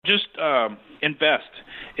just invest.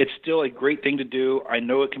 It's still a great thing to do. I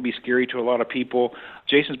know it can be scary to a lot of people.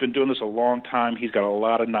 Jason's been doing this a long time. He's got a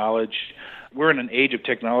lot of knowledge. We're in an age of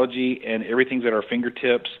technology, and everything's at our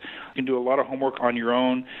fingertips. You can do a lot of homework on your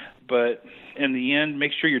own, but in the end,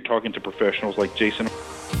 make sure you're talking to professionals like Jason.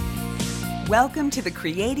 Welcome to the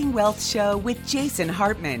Creating Wealth Show with Jason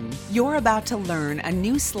Hartman. You're about to learn a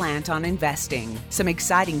new slant on investing, some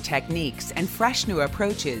exciting techniques, and fresh new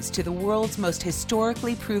approaches to the world's most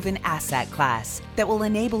historically proven asset class that will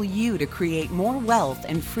enable you to create more wealth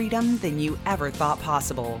and freedom than you ever thought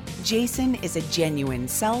possible. Jason is a genuine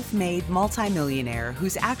self-made multimillionaire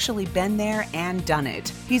who's actually been there and done it.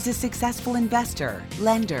 He's a successful investor,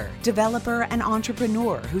 lender, developer, and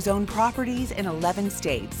entrepreneur who's owned properties in 11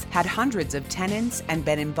 states, had hundreds of tenants, and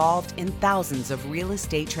been involved in thousands of real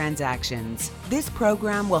estate transactions. This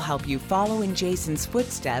program will help you follow in Jason's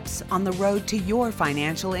footsteps on the road to your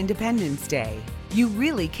financial independence day. You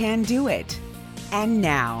really can do it. And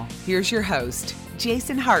now, here's your host,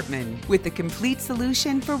 Jason Hartman, with the complete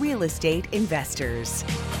solution for real estate investors.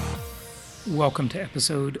 Welcome to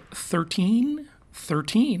episode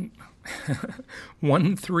 1313.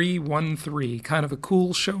 1313. Kind of a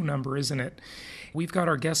cool show number, isn't it? We've got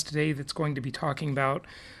our guest today that's going to be talking about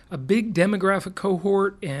a big demographic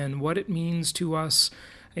cohort and what it means to us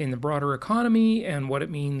in the broader economy and what it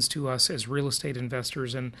means to us as real estate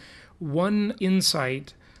investors. And one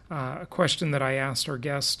insight, a question that I asked our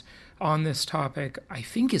guest on this topic, I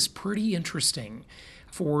think is pretty interesting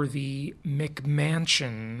for the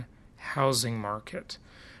McMansion housing market.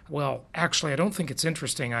 Well, actually, I don't think it's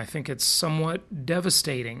interesting. I think it's somewhat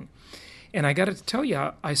devastating. And I got to tell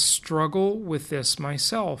you, I struggle with this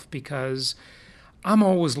myself because I'm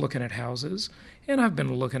always looking at houses, and I've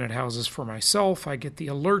been looking at houses for myself. I get the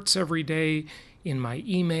alerts every day in my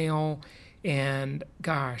email, and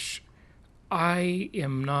gosh, I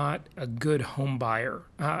am not a good home buyer.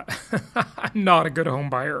 I'm not a good home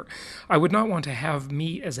buyer. I would not want to have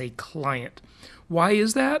me as a client. Why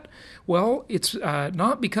is that? Well, it's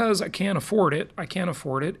not because I can't afford it. I can't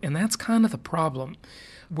afford it, and that's kind of the problem.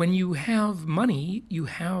 When you have money, you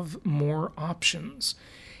have more options.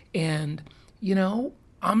 And,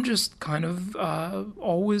 I'm just kind of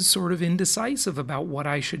always sort of indecisive about what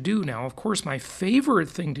I should do. Now, of course, my favorite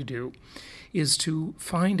thing to do is to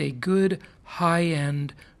find a good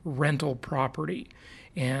high-end rental property.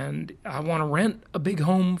 And I want to rent a big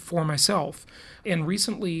home for myself. And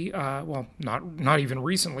recently, not even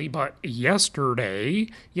recently, but yesterday,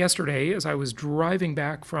 as I was driving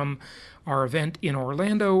back from our event in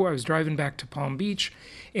Orlando, I was driving back to Palm Beach,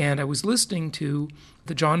 and I was listening to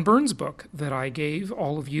the John Burns book that I gave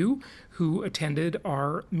all of you who attended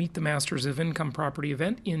our Meet the Masters of Income Property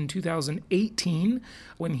event in 2018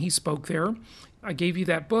 when he spoke there. I gave you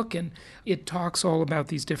that book, and it talks all about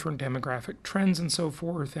these different demographic trends and so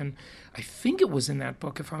forth. And I think it was in that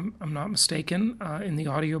book, if I'm not mistaken, in the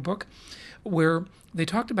audiobook, where they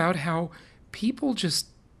talked about how people just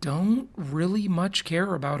don't really much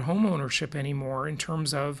care about home ownership anymore in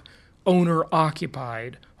terms of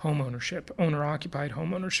owner-occupied home ownership.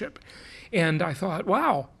 And I thought,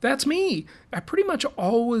 wow, that's me. I pretty much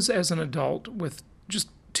always, as an adult, with just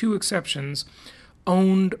two exceptions,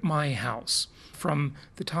 owned my house. From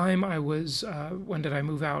the time I was, when did I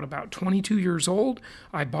move out? About 22 years old.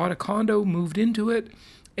 I bought a condo, moved into it.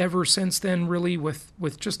 Ever since then, really,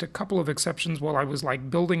 with just a couple of exceptions, while I was like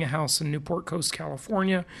building a house in Newport Coast,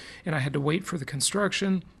 California, and I had to wait for the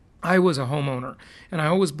construction, I was a homeowner. And I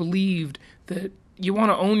always believed that you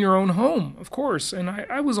want to own your own home, of course. And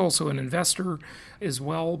I was also an investor as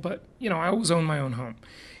well, but, I always owned my own home.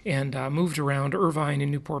 And moved around Irvine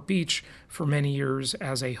and Newport Beach for many years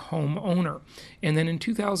as a homeowner. And then in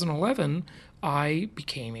 2011, I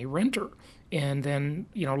became a renter. And then,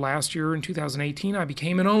 last year in 2018, I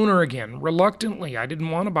became an owner again, reluctantly. I didn't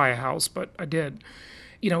want to buy a house, but I did.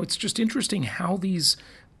 It's just interesting how these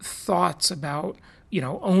thoughts about,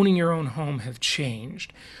 owning your own home have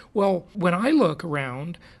changed. Well, when I look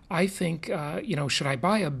around, I think, should I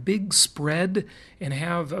buy a big spread and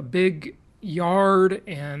have a big yard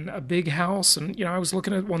and a big house? And, I was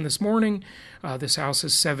looking at one this morning. This house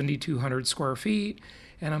is 7,200 square feet.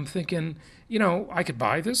 And I'm thinking, I could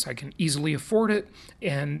buy this. I can easily afford it.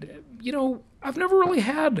 And, I've never really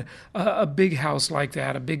had a big house like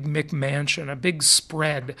that, a big McMansion, a big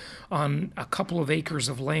spread on a couple of acres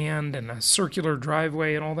of land and a circular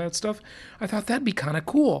driveway and all that stuff. I thought that'd be kind of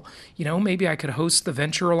cool. Maybe I could host the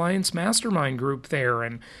Venture Alliance Mastermind group there,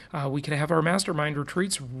 and we could have our mastermind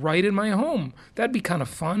retreats right in my home. That'd be kind of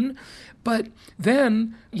fun. But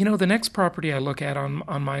then, the next property I look at on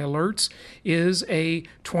my alerts is a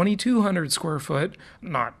 2,200 square foot,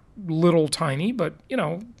 not little tiny, but,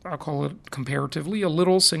 I'll call it comparatively a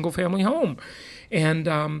little single-family home. And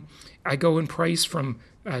I go in price from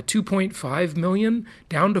 2.5 million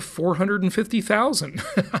down to 450,000.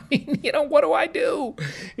 I mean, what do I do?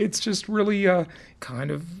 It's just really kind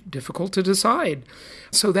of difficult to decide.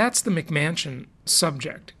 So that's the McMansion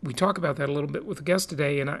subject. We talk about that a little bit with a guest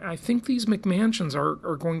today, and I think these McMansions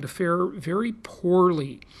are going to fare very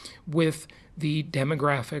poorly with the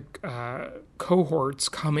demographic cohorts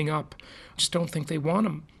coming up. I just don't think they want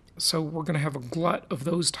them. So we're going to have a glut of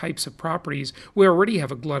those types of properties. We already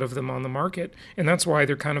have a glut of them on the market, and that's why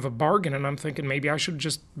they're kind of a bargain, and I'm thinking maybe I should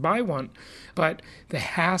just buy one. But the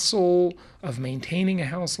hassle of maintaining a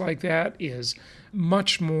house like that is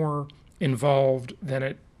much more involved than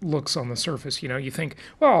it looks on the surface. You think,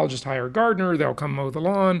 well, I'll just hire a gardener, they'll come mow the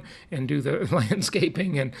lawn and do the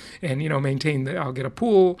landscaping and maintain I'll get a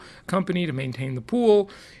pool company to maintain the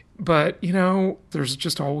pool. But, there's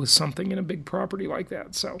just always something in a big property like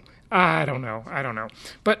that. So I don't know.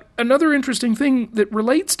 But another interesting thing that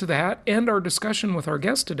relates to that and our discussion with our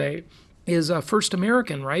guest today is First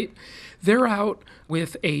American, right? They're out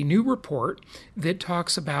with a new report that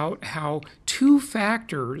talks about how two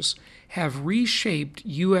factors have reshaped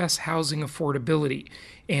U.S. housing affordability.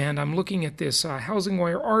 And I'm looking at this Housing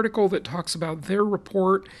Wire article that talks about their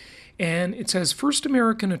report. And it says, First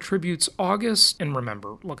American attributes August, and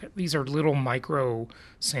remember, look, these are little micro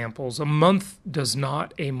samples. A month does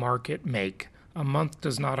not a market make. A month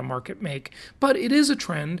does not a market make. But it is a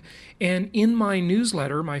trend. And in my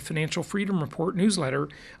newsletter, my Financial Freedom Report newsletter,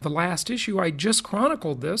 the last issue, I just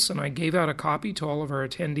chronicled this, and I gave out a copy to all of our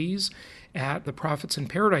attendees at the Profits in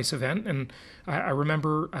Paradise event. And I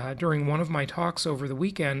remember during one of my talks over the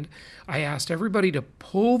weekend, I asked everybody to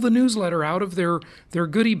pull the newsletter out of their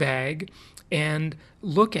goodie bag and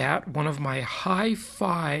look at one of my high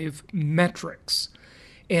 5 metrics.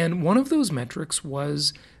 And one of those metrics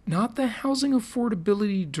was not the housing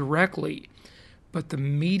affordability directly, but the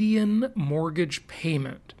median mortgage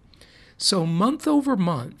payment. So month over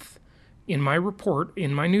month, in my report,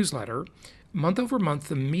 in my newsletter, month over month,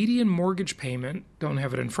 the median mortgage payment, don't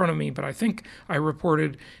have it in front of me, but I think I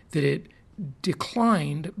reported that it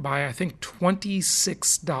declined by, I think,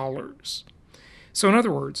 $26. So in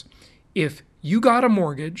other words, if you got a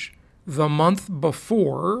mortgage the month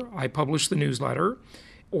before I published the newsletter,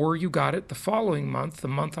 or you got it the following month, the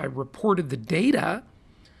month I reported the data,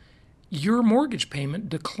 your mortgage payment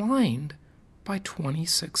declined by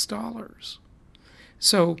 $26.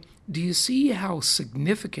 So do you see how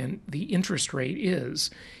significant the interest rate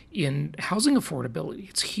is in housing affordability?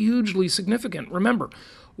 It's hugely significant. Remember,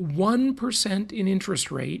 1% in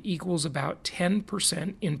interest rate equals about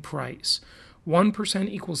 10% in price. 1%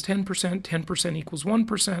 equals 10%, 10% equals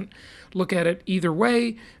 1%. Look at it either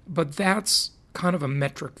way, but that's kind of a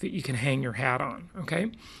metric that you can hang your hat on, okay?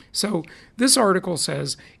 So this article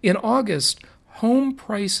says, in August, home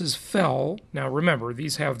prices fell. Now remember,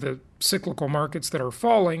 these have the cyclical markets that are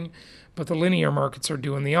falling, but the linear markets are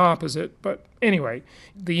doing the opposite. But anyway,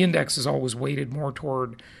 the index is always weighted more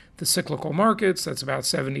toward the cyclical markets. That's about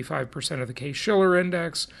 75% of the Case-Shiller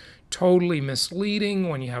index. Totally misleading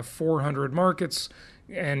when you have 400 markets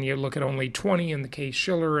and you look at only 20 in the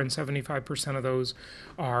Case-Shiller, and 75% of those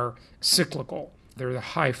are cyclical. They're the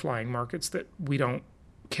high-flying markets that we don't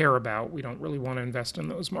care about. We don't really want to invest in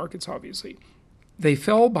those markets, obviously. They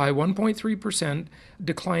fell by 1.3%,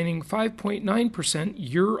 declining 5.9%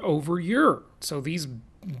 year over year. So these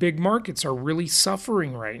big markets are really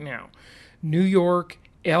suffering right now. New York,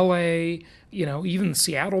 LA, even the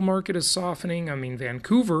Seattle market is softening. I mean,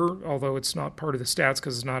 Vancouver, although it's not part of the stats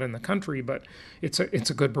because it's not in the country, but it's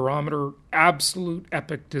a good barometer. Absolute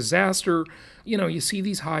epic disaster. You see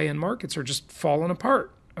these high-end markets are just falling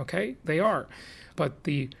apart, okay? They are. But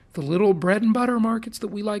the little bread and butter markets that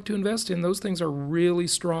we like to invest in, those things are really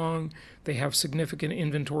strong. They have significant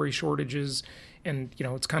inventory shortages, and,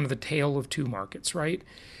 it's kind of the tale of two markets, right?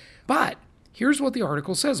 But here's what the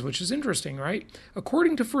article says, which is interesting, right?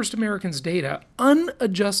 According to First American's data,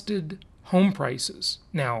 unadjusted home prices.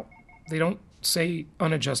 Now, they don't say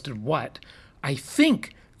unadjusted what. I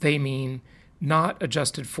think they mean not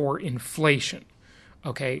adjusted for inflation,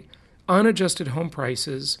 okay? Unadjusted home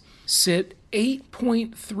prices sit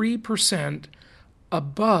 8.3%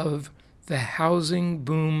 above the housing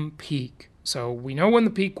boom peak. So we know when the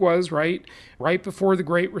peak was, right? Right before the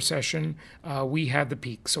Great Recession, we had the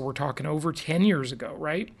peak. So we're talking over 10 years ago,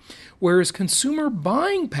 right? Whereas consumer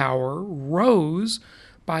buying power rose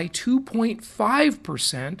by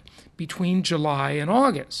 2.5% between July and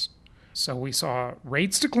August. So we saw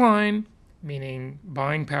rates decline, meaning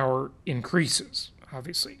buying power increases,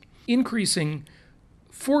 obviously. increasing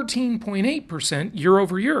 14.8% year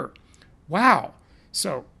over year. Wow.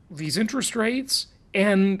 So these interest rates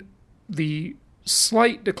and the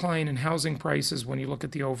slight decline in housing prices when you look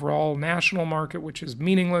at the overall national market, which is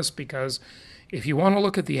meaningless because if you want to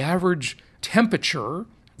look at the average temperature,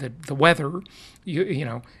 the weather, you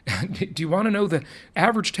know, do you want to know the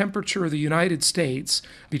average temperature of the United States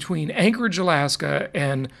between Anchorage, Alaska,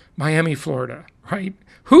 and Miami, Florida, right?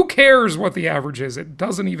 Who cares what the average is? It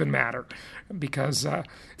doesn't even matter because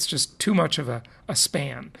it's just too much of a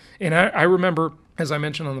span. And I remember, as I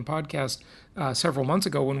mentioned on the podcast several months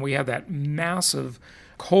ago, when we had that massive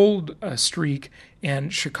cold streak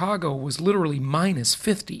and Chicago was literally minus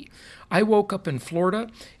 50. I woke up in Florida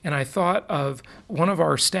and I thought of one of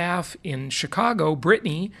our staff in Chicago,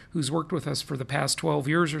 Brittany, who's worked with us for the past 12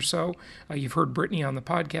 years or so. You've heard Brittany on the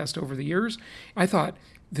podcast over the years. I thought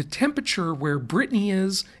the temperature where Brittany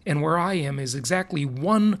is and where I am is exactly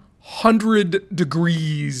 100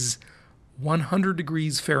 degrees. 100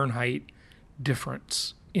 degrees Fahrenheit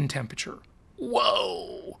difference in temperature.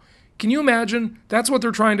 Whoa! Can you imagine? That's what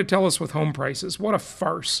they're trying to tell us with home prices. What a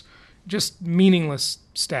farce. Just meaningless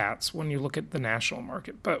stats when you look at the national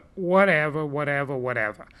market. But whatever.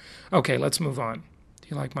 Okay, let's move on. Do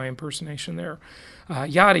you like my impersonation there?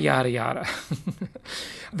 Yada, yada, yada.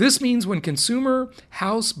 This means when consumer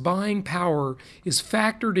house buying power is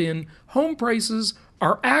factored in, home prices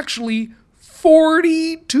are actually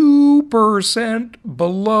 42%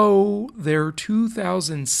 below their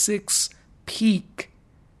 2006 peak.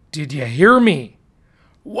 Did you hear me?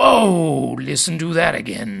 Whoa, listen to that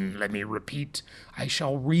again. Let me repeat. I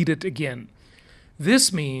shall read it again.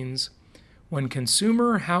 This means when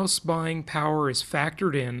consumer house buying power is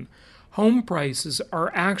factored in, home prices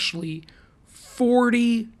are actually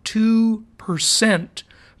 42%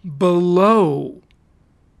 below.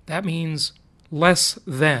 That means less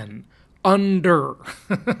than, under.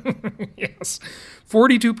 Yes,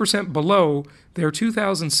 42% below their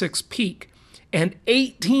 2006 peak. And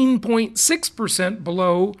 18.6%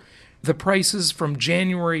 below the prices from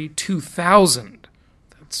January 2000.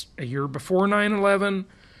 That's a year before 9/11,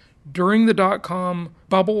 during the dot-com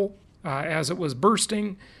bubble as it was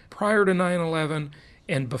bursting, prior to 9/11,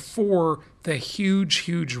 and before the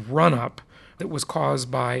huge run-up that was caused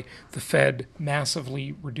by the Fed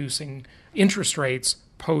massively reducing interest rates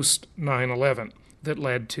post 9/11 that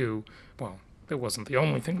led to, well, it wasn't the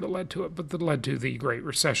only thing that led to it, but that led to the Great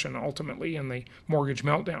Recession ultimately and the mortgage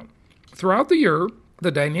meltdown. Throughout the year, the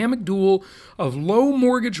dynamic duel of low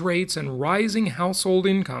mortgage rates and rising household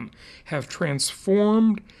income have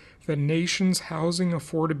transformed the nation's housing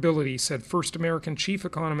affordability, said First American chief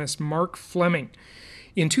economist Mark Fleming.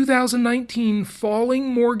 In 2019,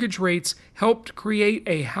 falling mortgage rates helped create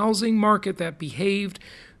a housing market that behaved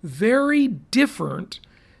very different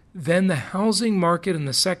than the housing market in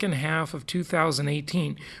the second half of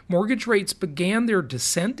 2018. Mortgage rates began their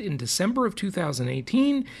descent in December of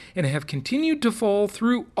 2018 and have continued to fall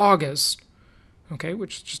through August,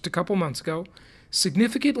 which is just a couple months ago,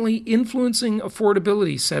 significantly influencing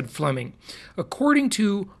affordability, said Fleming. According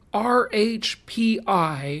to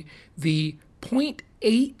RHPI, the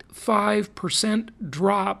 0.85%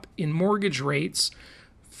 drop in mortgage rates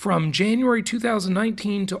from January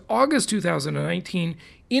 2019 to August 2019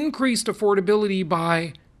 increased affordability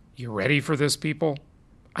by, you ready for this, people?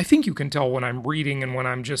 I think you can tell when I'm reading and when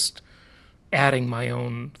I'm just adding my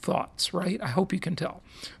own thoughts, right? I hope you can tell,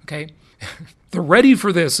 okay? The ready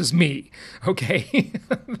for this is me, okay?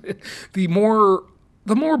 The more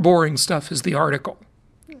boring stuff is the article.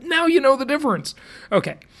 Now you know the difference.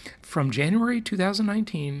 Okay, from January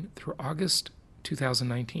 2019 through August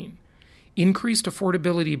 2019, increased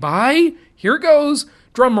affordability by, here it goes,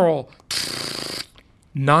 drum roll,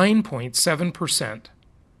 9.7%.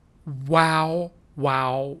 Wow.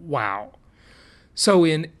 So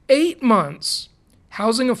in 8 months,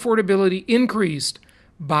 housing affordability increased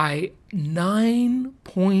by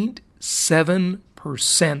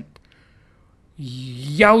 9.7%.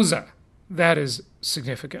 Yowza. That is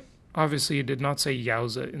significant. Obviously, it did not say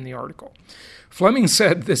yowza in the article. Fleming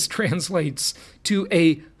said this translates to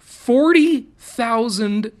a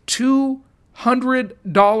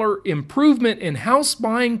 $40,200 improvement in house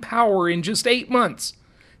buying power in just 8 months.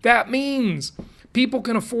 That means people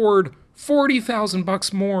can afford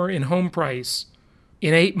 $40,000 more in home price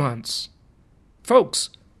in 8 months.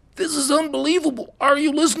 Folks, this is unbelievable. Are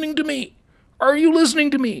you listening to me? Are you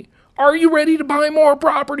listening to me? Are you ready to buy more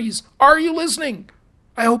properties? Are you listening?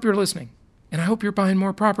 I hope you're listening. And I hope you're buying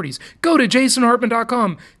more properties. Go to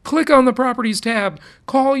jasonhartman.com, click on the Properties tab,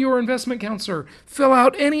 call your investment counselor, fill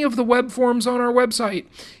out any of the web forms on our website.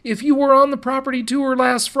 If you were on the property tour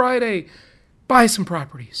last Friday, buy some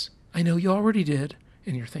properties. I know you already did,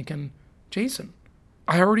 and you're thinking, Jason,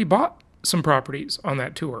 I already bought some properties on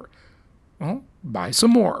that tour. Well, buy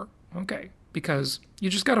some more. Okay, because you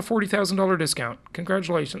just got a $40,000 discount.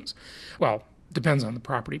 Congratulations. Well, depends on the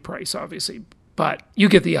property price, obviously. But you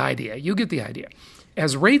get the idea.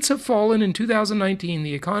 As rates have fallen in 2019,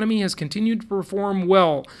 the economy has continued to perform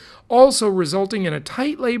well, also resulting in a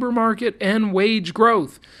tight labor market and wage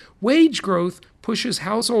growth. Wage growth pushes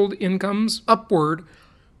household incomes upward,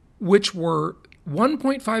 which were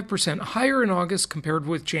 1.5% higher in August compared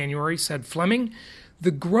with January, said Fleming.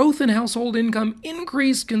 The growth in household income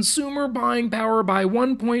increased consumer buying power by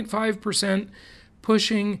 1.5%,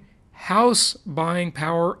 pushing house buying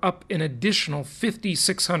power up an additional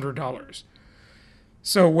 $5,600.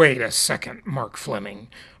 So wait a second, Mark Fleming.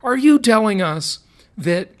 Are you telling us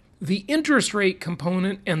that the interest rate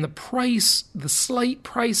component and the slight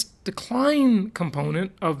price decline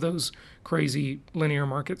component of those crazy linear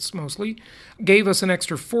markets mostly, gave us an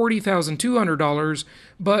extra $40,200,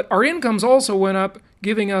 but our incomes also went up,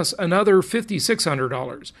 giving us another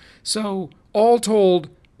 $5,600. So all told,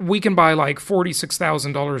 we can buy like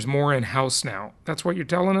 $46,000 more in house now. That's what you're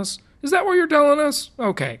telling us? Is that what you're telling us?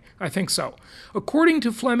 Okay, I think so. According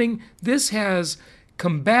to Fleming, this has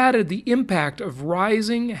combated the impact of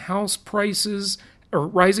rising house price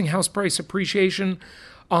appreciation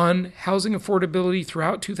on housing affordability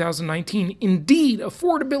throughout 2019. Indeed,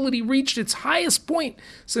 affordability reached its highest point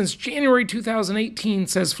since January 2018,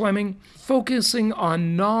 says Fleming. Focusing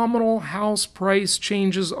on nominal house price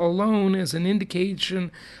changes alone is an indication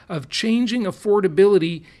of changing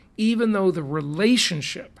affordability, even though the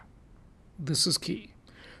relationship, this is key,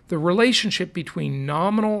 the relationship between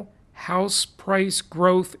nominal house price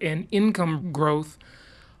growth and income growth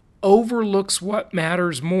overlooks what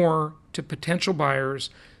matters more to potential buyers: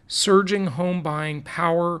 surging home buying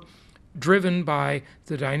power driven by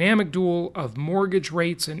the dynamic duel of mortgage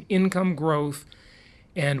rates and income growth.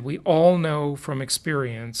 And we all know from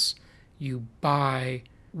experience, you buy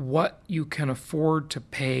what you can afford to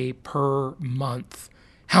pay per month.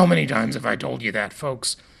 How many times have I told you that,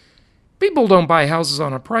 folks? People don't buy houses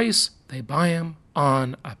on a price, they buy them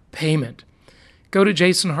on a payment. Go to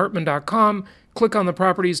jasonhartman.com, click on the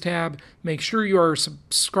Properties tab, make sure you are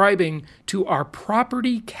subscribing to our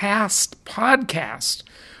Property Cast podcast,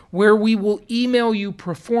 where we will email you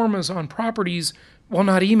pro formas on properties. Well,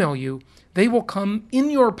 not email you. They will come in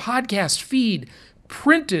your podcast feed,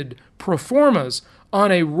 printed pro formas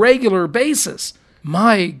on a regular basis.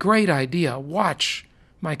 My great idea. Watch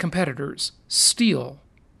my competitors steal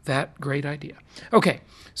that great idea. Okay,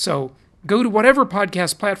 so go to whatever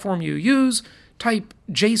podcast platform you use, type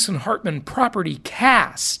Jason Hartman Property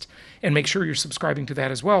Cast, and make sure you're subscribing to that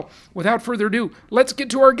as well. Without further ado, let's get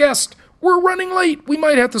to our guest. We're running late. We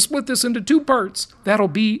might have to split this into two parts. That'll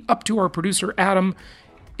be up to our producer, Adam.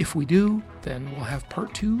 If we do, then we'll have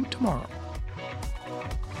part 2 tomorrow.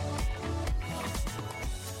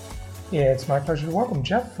 Yeah, it's my pleasure to welcome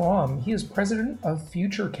Jeff Fromm. He is president of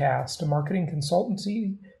FutureCast, a marketing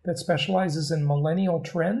consultancy that specializes in millennial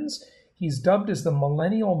trends. He's dubbed as the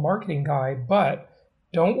Millennial Marketing Guy, but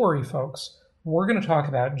don't worry, folks. We're going to talk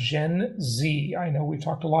about Gen Z. I know we've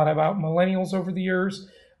talked a lot about millennials over the years,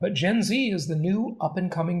 but Gen Z is the new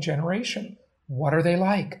up-and-coming generation. What are they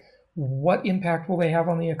like? What impact will they have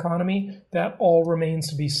on the economy? That all remains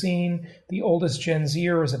to be seen. The oldest Gen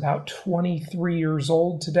Zer is about 23 years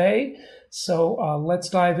old today. So let's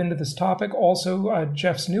dive into this topic. Also,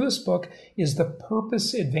 Jeff's newest book is The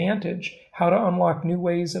Purpose Advantage: How to Unlock New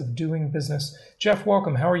Ways of Doing Business. Jeff,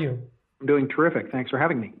 welcome. How are you? I'm doing terrific. Thanks for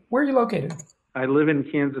having me. Where are you located? I live in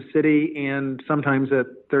Kansas City and sometimes at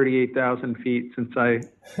 38,000 feet since I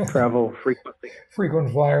travel frequently.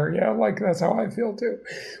 Frequent flyer. Yeah, that's how I feel too.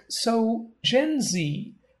 So Gen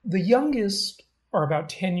Z, the youngest are about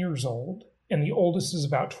 10 years old and the oldest is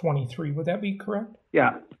about 23. Would that be correct?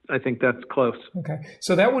 Yeah, I think that's close. Okay.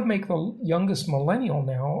 So that would make the youngest millennial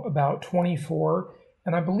now about 24.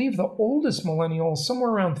 And I believe the oldest millennial is somewhere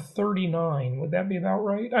around 39. Would that be about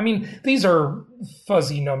right? I mean, these are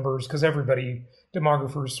fuzzy numbers because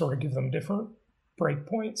demographers sort of give them different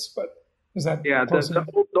breakpoints. But is that the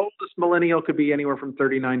oldest millennial could be anywhere from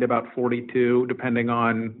 39 to about 42, depending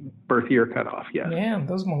on birth year cutoff. Yeah. Man,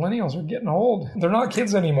 those millennials are getting old. They're not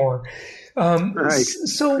kids anymore. Right.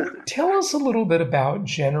 So tell us a little bit about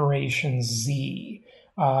Generation Z.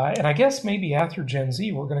 And I guess maybe after Gen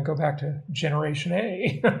Z, we're going to go back to Generation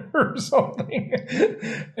A or something.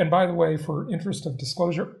 And by the way, for interest of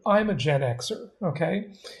disclosure, I'm a Gen Xer,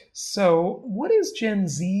 okay? So what is Gen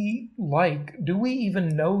Z like? Do we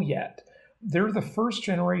even know yet? They're the first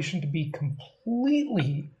generation to be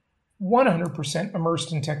completely 100%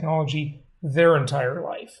 immersed in technology their entire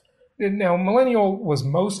life. Now, Millennial was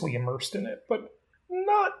mostly immersed in it, but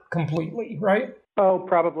not completely, right? Oh,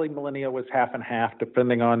 probably Millennial was half and half,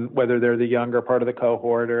 depending on whether they're the younger part of the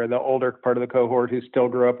cohort or the older part of the cohort who still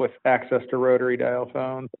grew up with access to rotary dial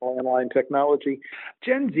phones, landline technology.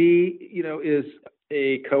 Gen Z, is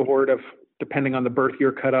a cohort of, depending on the birth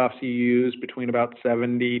year cutoffs you use, between about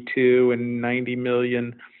 72 and 90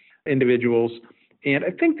 million individuals. And I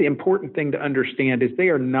think the important thing to understand is they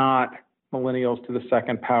are not millennials to the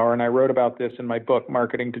second power. And I wrote about this in my book,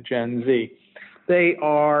 Marketing to Gen Z. They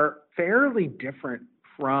are fairly different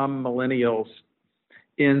from millennials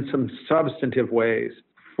in some substantive ways.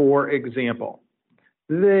 For example,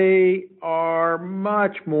 they are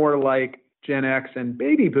much more like Gen X and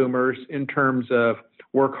baby boomers in terms of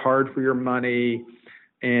work hard for your money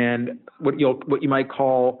and what you might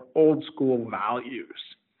call old school values.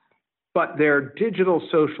 But their digital,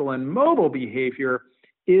 social, and mobile behavior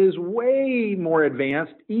is way more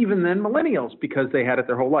advanced even than millennials because they had it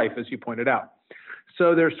their whole life, as you pointed out.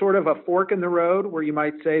 So there's sort of a fork in the road where you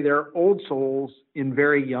might say they're old souls in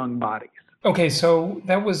very young bodies. Okay, so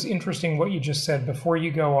that was interesting what you just said before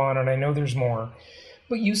you go on, and I know there's more.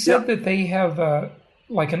 But you said that they have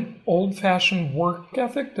like an old-fashioned work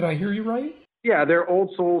ethic. Did I hear you right? Yeah, they're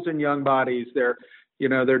old souls in young bodies. They're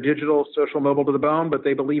digital, social, mobile to the bone, but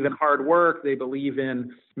they believe in hard work. They believe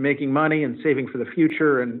in making money and saving for the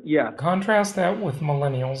future. And yeah. Contrast that with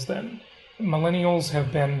millennials then. Millennials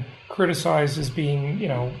have been criticized as being,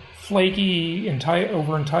 flaky,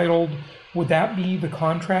 over-entitled. Would that be the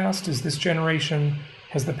contrast? Is this generation,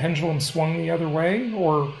 has the pendulum swung the other way?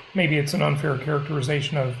 Or maybe it's an unfair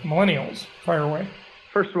characterization of millennials. Fire away.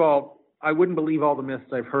 First of all, I wouldn't believe all the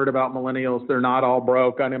myths I've heard about millennials. They're not all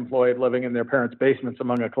broke, unemployed, living in their parents' basements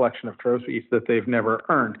among a collection of trophies that they've never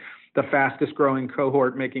earned. The fastest growing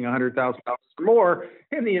cohort making $100,000 or more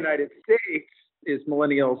in the United States is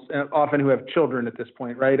millennials, often who have children at this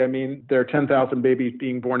point, right? I mean, there are 10,000 babies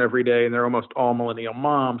being born every day, and they're almost all millennial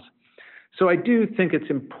moms. So I do think it's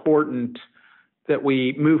important that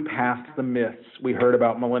we move past the myths we heard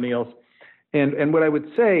about millennials. And what I would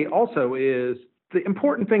say also is the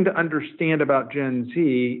important thing to understand about Gen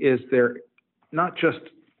Z is their not just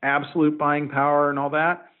absolute buying power and all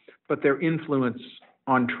that, but their influence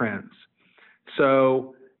on trends.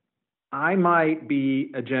 So I might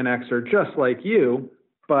be a Gen Xer just like you,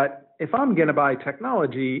 but if I'm going to buy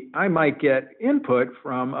technology, I might get input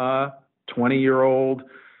from a 20-year-old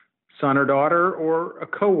son or daughter or a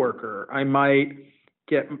coworker. I might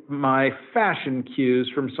get my fashion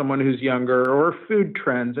cues from someone who's younger, or food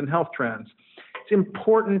trends and health trends. It's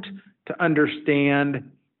important to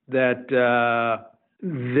understand that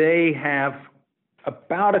they have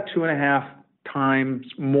about a 2.5 times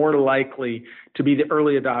more likely to be the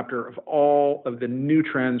early adopter of all of the new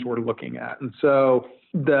trends we're looking at. And so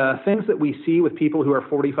the things that we see with people who are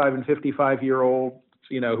 45 and 55-year-olds,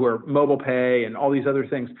 who are mobile pay and all these other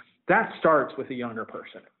things, that starts with a younger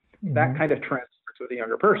person. Mm-hmm. That kind of trend starts with a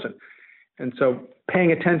younger person. And so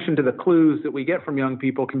paying attention to the clues that we get from young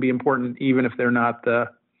people can be important, even if they're not the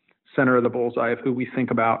center of the bullseye of who we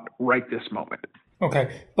think about right this moment.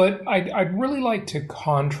 Okay, but I'd really like to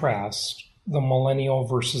contrast the millennial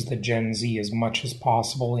versus the Gen Z as much as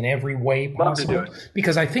possible in every way possible. Love to do it.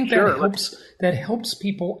 Because I think that helps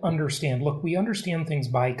people understand. Look, we understand things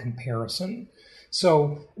by comparison.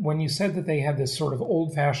 So when you said that they had this sort of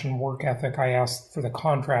old-fashioned work ethic, I asked for the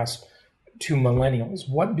contrast to millennials.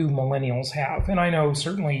 What do millennials have? And I know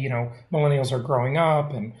certainly, millennials are growing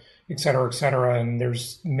up and et cetera, and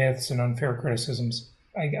there's myths and unfair criticisms.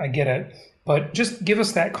 I get it. But just give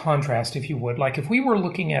us that contrast, if you would. Like if we were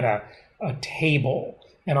looking at a table,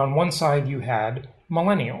 and on one side you had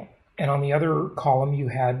millennial, and on the other column you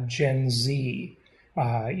had Gen Z,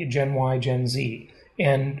 Gen Y, Gen Z.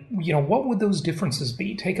 And, what would those differences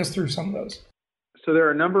be? Take us through some of those. So there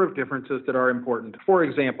are a number of differences that are important. For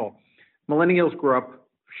example, millennials grew up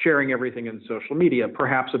sharing everything in social media,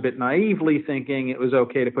 perhaps a bit naively thinking it was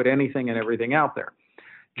okay to put anything and everything out there.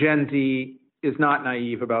 Gen Z is not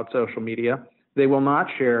naive about social media. They will not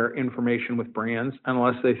share information with brands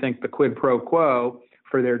unless they think the quid pro quo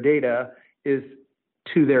for their data is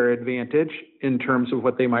to their advantage in terms of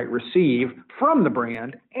what they might receive from the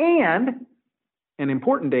brand, and an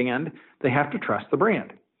important and they have to trust the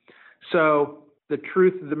brand. So The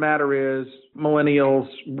truth of the matter is millennials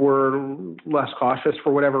were less cautious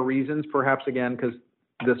for whatever reasons, perhaps again because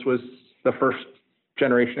this was the first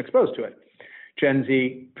generation exposed to it. Gen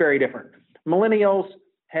Z, very different. Millennials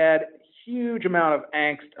had huge amount of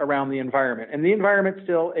angst around the environment, and the environment's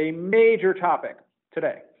still a major topic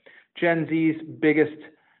today. Gen Z's biggest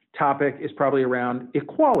topic is probably around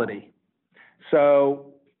equality.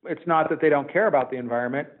 So it's not that they don't care about the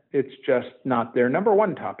environment, it's just not their number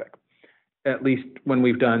one topic, at least when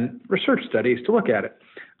we've done research studies to look at it.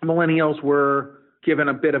 Millennials were given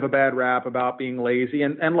a bit of a bad rap about being lazy.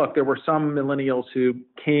 And look, there were some millennials who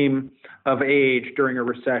came of age during a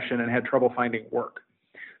recession and had trouble finding work.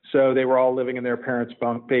 So they were all living in their parents'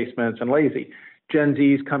 bunk basements and lazy. Gen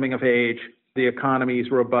Z's coming of age, the economy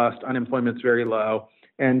is robust, unemployment's very low,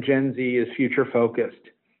 and Gen Z is future focused.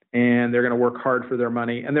 And they're going to work hard for their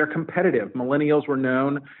money, and they're competitive. Millennials were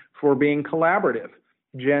known for being collaborative.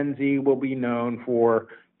 Gen Z will be known for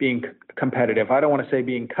being competitive. I don't want to say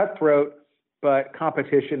being cutthroat, but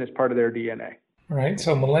competition is part of their DNA. Right.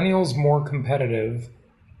 So millennials more competitive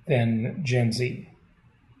than Gen Z.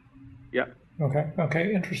 Yeah.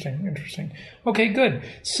 Okay. Interesting. Okay, good.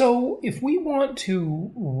 So if we want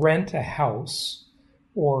to rent a house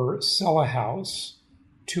or sell a house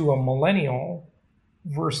to a millennial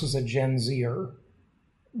versus a Gen Zer,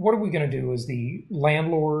 what are we going to do as the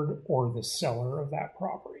landlord or the seller of that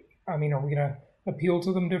property? I mean, are we going to appeal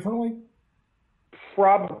to them differently?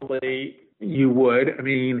 Probably you would. I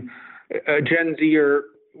mean, a Gen Zer,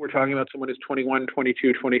 we're talking about someone who's 21,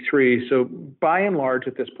 22, 23. So by and large,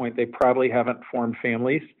 at this point, they probably haven't formed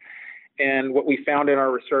families. And what we found in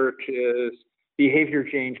our research is behavior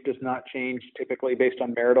change does not change typically based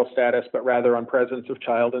on marital status, but rather on presence of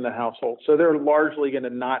child in the household. So they're largely going to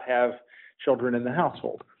not have children in the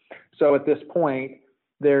household. So at this point,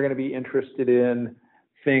 they're going to be interested in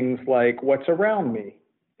things like what's around me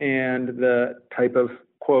and the type of,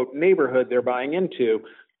 quote, neighborhood they're buying into,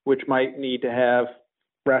 which might need to have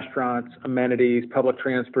restaurants, amenities, public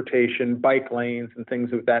transportation, bike lanes, and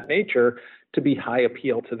things of that nature to be high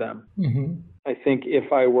appeal to them. Mm-hmm. I think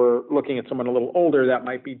if I were looking at someone a little older, that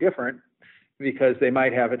might be different because they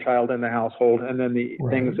might have a child in the household, and then the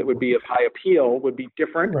things that would be of high appeal would be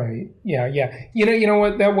different. Right. Yeah. You know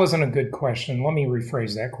what? That wasn't a good question. Let me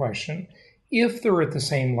rephrase that question. If they're at the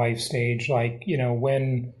same life stage, like,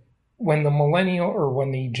 when the millennial or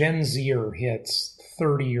when the Gen Zer hits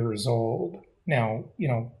 30 years old, now,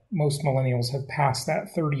 most millennials have passed that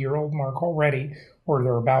 30-year-old mark already, or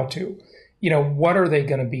they're about to. What are they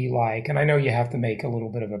going to be like? And I know you have to make a little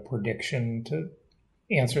bit of a prediction to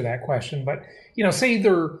answer that question, but, say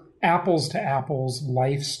they're apples to apples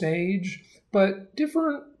life stage, but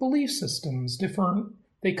different belief systems,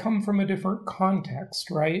 they come from a different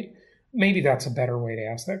context, right? Maybe that's a better way to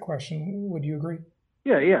ask that question. Would you agree?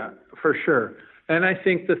 Yeah, for sure. And I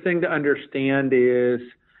think the thing to understand is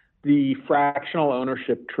the fractional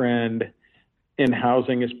ownership trend in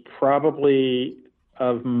housing is probably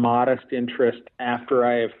of modest interest after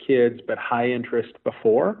I have kids, but high interest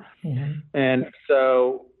before. Mm-hmm. And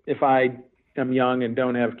so if I am young and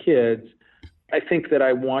don't have kids, I think that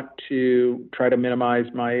I want to try to minimize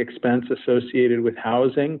my expense associated with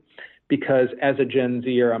housing because as a Gen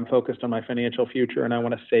Zer, I'm focused on my financial future and I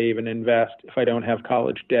want to save and invest if I don't have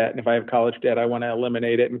college debt. And if I have college debt, I want to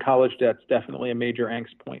eliminate it. And college debt's definitely a major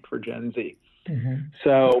angst point for Gen Z. Mm-hmm.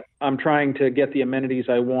 So I'm trying to get the amenities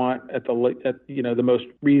I want at the most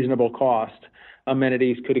reasonable cost.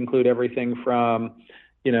 Amenities could include everything from,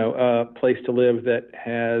 a place to live that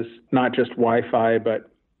has not just Wi-Fi,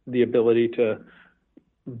 but the ability to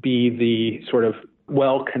be the sort of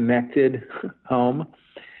well-connected home,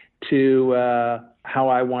 to how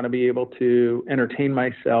I want to be able to entertain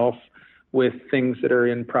myself with things that are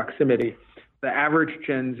in proximity. The average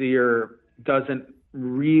Gen Zer doesn't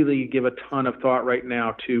really give a ton of thought right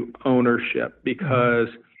now to ownership because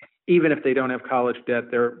even if they don't have college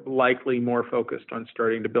debt, they're likely more focused on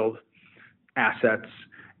starting to build assets.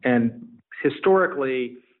 And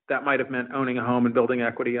historically, that might have meant owning a home and building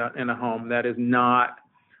equity in a home. That is not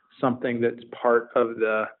something that's part of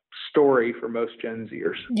the story for most Gen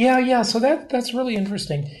Zers. Yeah. So that's really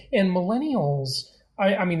interesting. And millennials,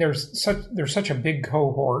 I mean, there's such a big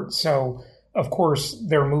cohort. So of course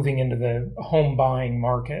they're moving into the home buying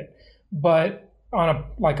market, but on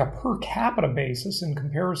a per capita basis in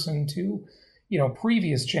comparison to,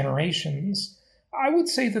 previous generations, I would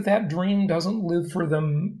say that dream doesn't live for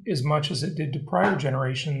them as much as it did to prior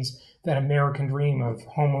generations, that American dream of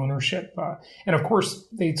home ownership. And of course,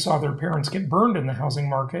 they saw their parents get burned in the housing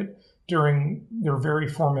market during their very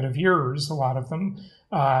formative years, a lot of them.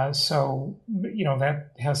 So,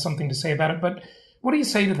 that has something to say about it. But What do you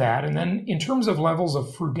say to that? And then in terms of levels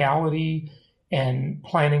of frugality and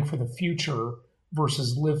planning for the future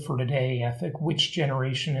versus live for today ethic, which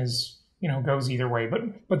generation is, goes either way?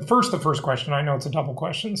 But first, the first question, I know it's a double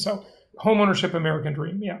question. So homeownership, American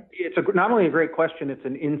dream. Yeah. It's not only a great question, it's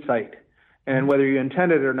an insight. And whether you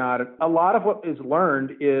intend it or not, a lot of what is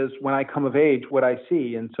learned is when I come of age, what I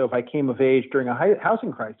see. And so if I came of age during a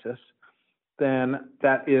housing crisis, then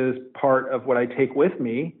that is part of what I take with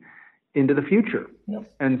me into the future.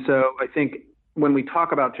 Yep. And so I think when we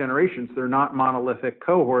talk about generations, they're not monolithic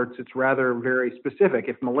cohorts. It's rather very specific.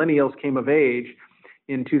 If millennials came of age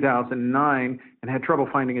in 2009 and had trouble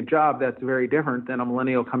finding a job, that's very different than a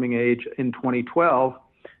millennial coming of age in 2012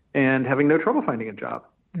 and having no trouble finding a job.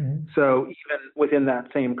 Mm-hmm. So even within that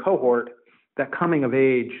same cohort, that coming of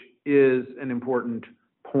age is an important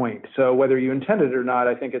point. So whether you intend it or not,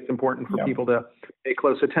 I think it's important for people to pay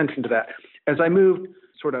close attention to that. As I move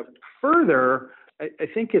sort of further, I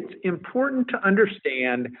think it's important to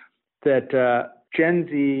understand that Gen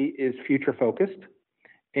Z is future focused,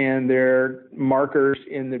 and their markers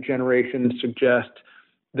in the generation suggest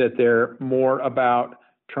that they're more about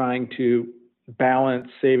trying to balance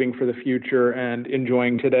saving for the future and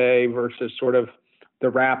enjoying today versus sort of the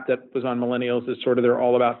rap that was on millennials is sort of they're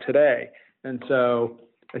all about today. And so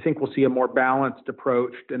I think we'll see a more balanced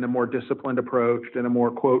approach and a more disciplined approach and a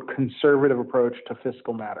more, quote, conservative approach to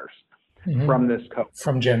fiscal matters from this cohort.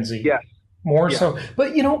 From Gen Z. Yes. More so.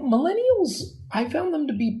 But, millennials, I found them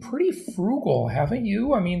to be pretty frugal, haven't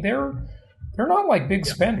you? I mean, they're not like big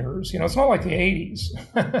spenders. It's not like the 80s.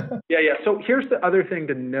 Yeah. So here's the other thing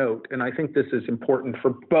to note, and I think this is important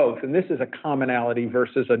for both, and this is a commonality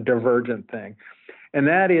versus a divergent thing, and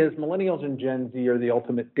that is millennials and Gen Z are the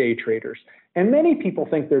ultimate day traders. And many people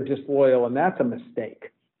think they're disloyal, and that's a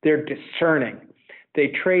mistake. They're discerning.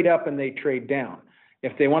 They trade up and they trade down.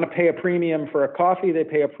 If they want to pay a premium for a coffee, they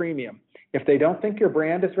pay a premium. If they don't think your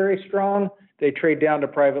brand is very strong, they trade down to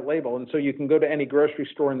private label. And so you can go to any grocery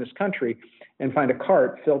store in this country and find a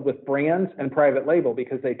cart filled with brands and private label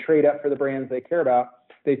because they trade up for the brands they care about.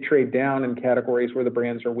 They trade down in categories where the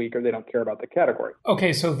brands are weak or they don't care about the category.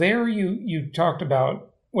 Okay, so there you talked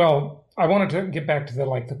about, well, I wanted to get back to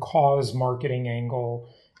the cause marketing angle,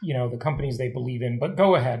 the companies they believe in, but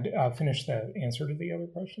go ahead, finish the answer to the other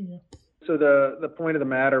question. Yeah. So the point of the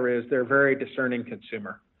matter is they're a very discerning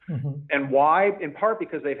consumer. Mm-hmm. And why? In part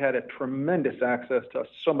because they've had a tremendous access to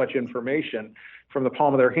so much information from the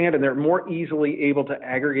palm of their hand, and they're more easily able to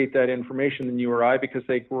aggregate that information than you or I because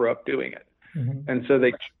they grew up doing it. Mm-hmm. And so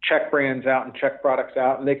they check brands out and check products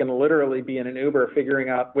out, and they can literally be in an Uber figuring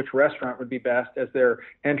out which restaurant would be best as they're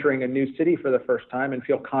entering a new city for the first time and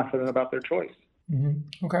feel confident about their choice.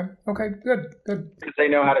 Mm-hmm. Okay, good. Because they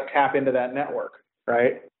know how to tap into that network,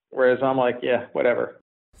 right? Whereas I'm like, yeah, whatever.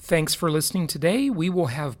 Thanks for listening today. We will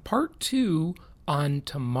have part 2 on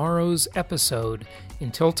tomorrow's episode.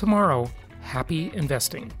 Until tomorrow, happy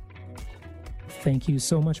investing. Thank you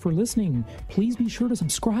so much for listening. Please be sure to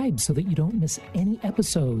subscribe so that you don't miss any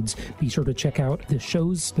episodes. Be sure to check out the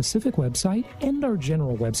show's specific website and our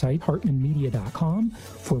general website, hartmanmedia.com,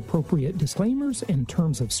 for appropriate disclaimers and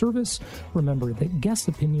terms of service. Remember that guest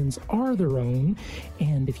opinions are their own,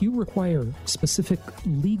 and if you require specific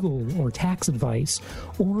legal or tax advice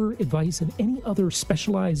or advice in any other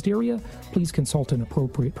specialized area, please consult an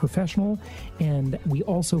appropriate professional. And we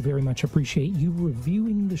also very much appreciate you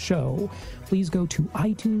reviewing the show. Please go to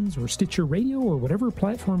iTunes or Stitcher Radio or whatever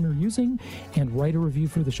platform you're using and write a review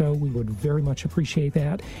for the show. We would very much appreciate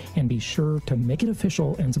that. And be sure to make it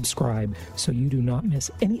official and subscribe so you do not miss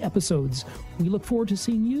any episodes. We look forward to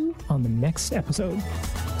seeing you on the next episode.